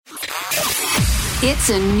It's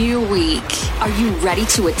a new week. Are you ready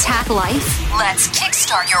to attack life? Let's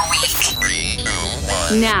kickstart your week. 3, 2,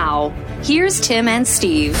 1. Now, here's Tim and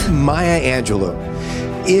Steve. Maya Angelou.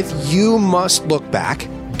 If you must look back,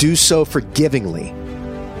 do so forgivingly.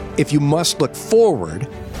 If you must look forward,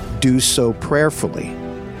 do so prayerfully.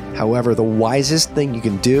 However, the wisest thing you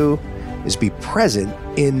can do is be present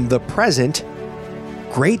in the present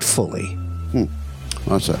gratefully.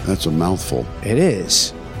 That's a mouthful. It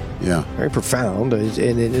is. Yeah. Very profound, and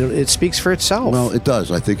it speaks for itself. Well, it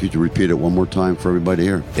does. I think you should repeat it one more time for everybody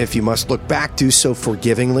here. If you must look back, do so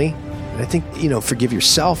forgivingly. And I think, forgive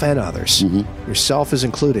yourself and others. Mm-hmm. Yourself is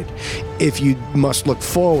included. If you must look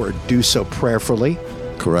forward, do so prayerfully.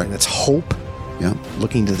 Correct. And that's hope. Yeah.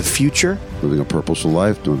 Looking to the future. Living a purposeful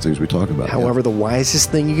life, doing things we talk about. However, the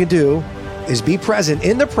wisest thing you can do is be present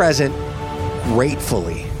in the present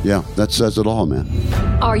gratefully. Yeah, that says it all, man.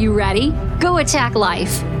 Are you ready? Go attack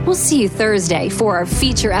life. We'll see you Thursday for our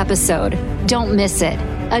feature episode. Don't miss it.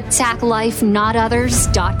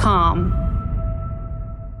 AttackLifeNotOthers.com.